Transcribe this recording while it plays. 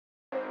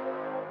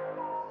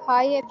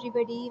Hi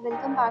everybody,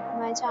 welcome back to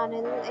my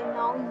channel and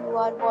now you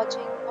are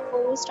watching a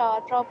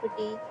 4-star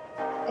property.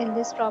 In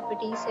this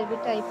property, every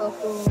type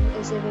of room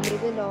is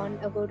available on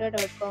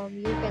agoda.com.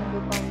 You can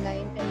book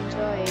online and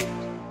enjoy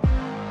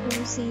it.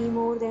 To see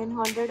more than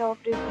 100 of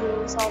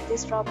reviews of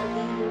this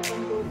property, you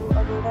can go to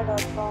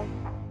agoda.com.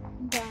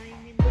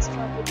 Time in this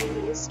property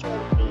is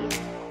 12 p.m.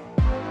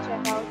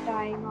 Checkout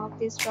time of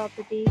this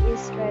property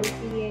is 12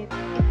 p.m.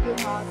 If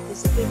you have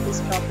visited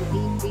this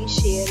property, please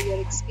share your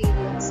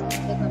experience in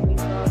the comment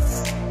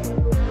box. You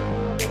would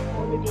like to get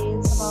more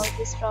details about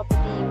this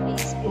property,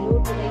 please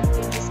below the link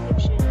in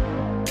description.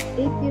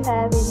 If you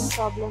have any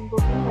problem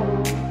booking a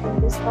room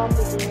in this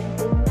property,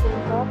 then you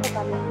can drop a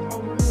comment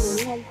and we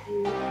will help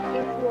you.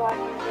 If you are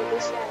new to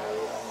this channel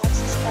or not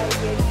subscribed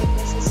yet,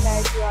 then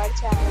subscribe to our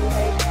channel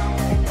right now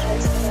and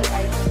press the bell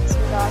icon so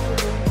that you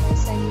don't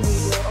miss any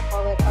video of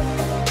our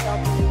upcoming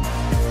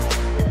property.